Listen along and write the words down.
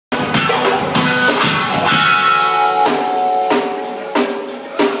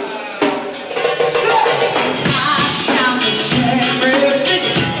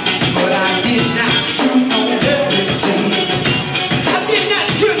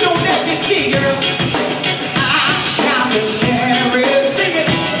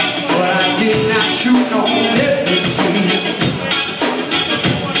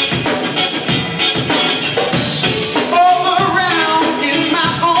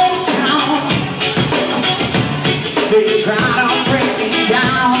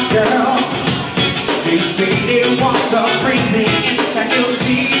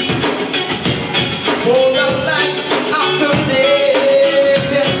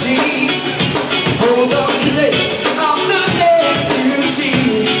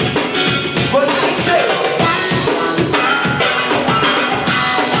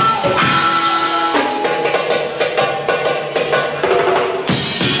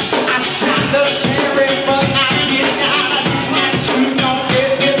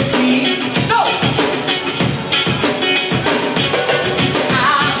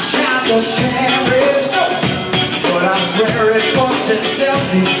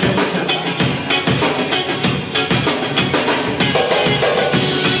self-defense.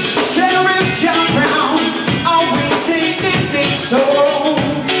 Sheriff John Brown always singing this song.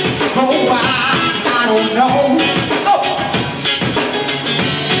 For why, I don't know. Oh.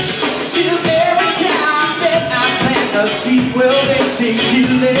 Still every time that I plant a seed, well, they say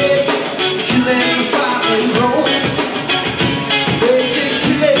kill it, killing the fire and rose. They say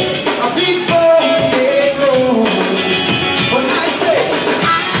kill it before they grow. But I say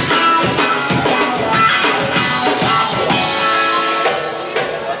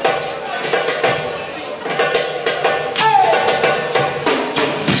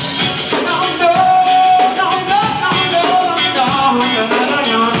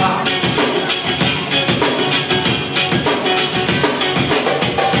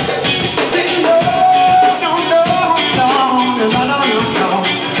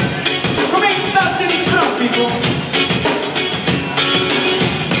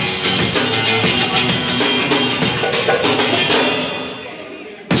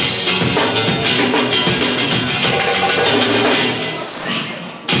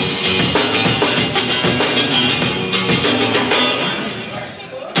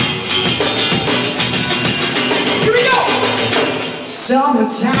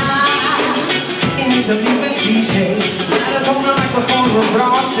summertime in the Liberty Zone. Riders on the microphone from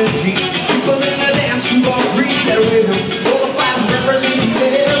Washington. People in the dance who agree that we're all the fight and represent the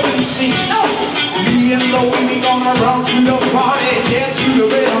LBC. Oh, me and Louie, we gonna run to the party, dance to the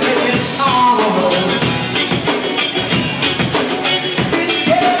rhythm, and it's on. It's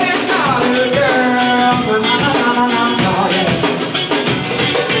getting harder, girl. Na-na-na-na-na-na, yeah.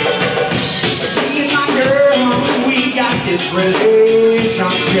 Me and my girl, we got this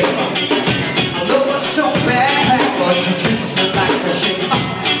relationship. I love her so bad, but she treats me like a shit.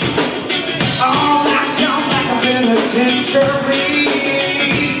 All locked down like a penitentiary.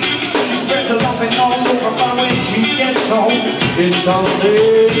 She spreads her loving all over, but when she gets home, it's all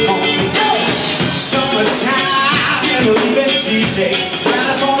day home. Summertime in the Liberty Zone.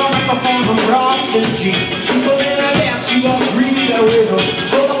 Riders on the microphone from Washington. People in a dance who agree that we're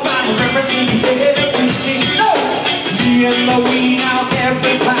all the fight and represent the LBC. No! Me and Louie, now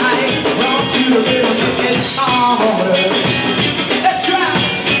everybody run to the rhythm, it's harder. That's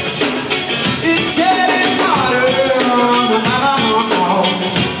right. It's getting harder.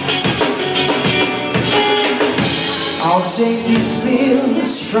 I'll take these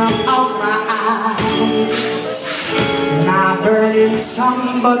pills from off my eyes. Not burning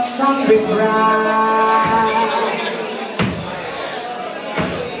sun, but sun will rise.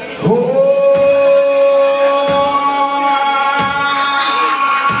 Oh.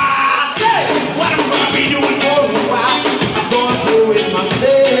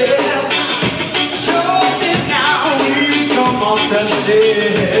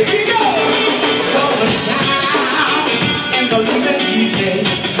 Here you go! Summertime in the Liberty Zone.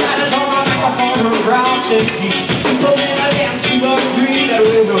 Riders on the microphone from Washington. People in a dance who agree that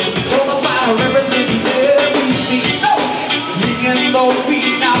we're all the fire represent the LBC. Oh! Me and Louie,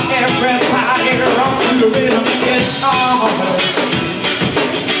 now everybody run to the rhythm, it's harder.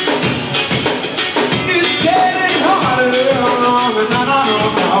 It's getting harder.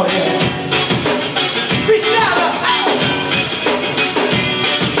 No, yeah. Freestyle!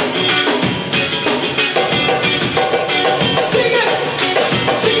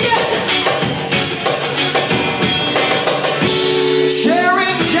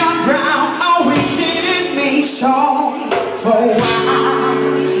 Song for a while,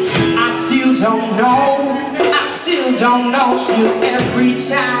 I still don't know, still every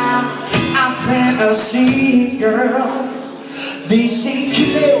time I plant a seed, girl, they say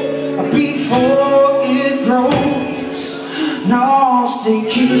kill it before it grows. No, say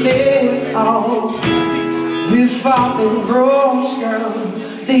kill it all before it grows, girl.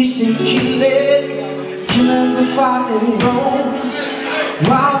 They say kill it before it grows.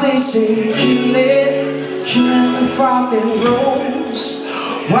 While they say kill it, killing the farming rose.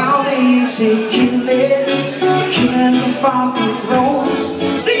 While they say kill it, killing the farming rose.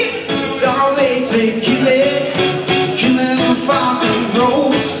 Sing it! While they say kill it,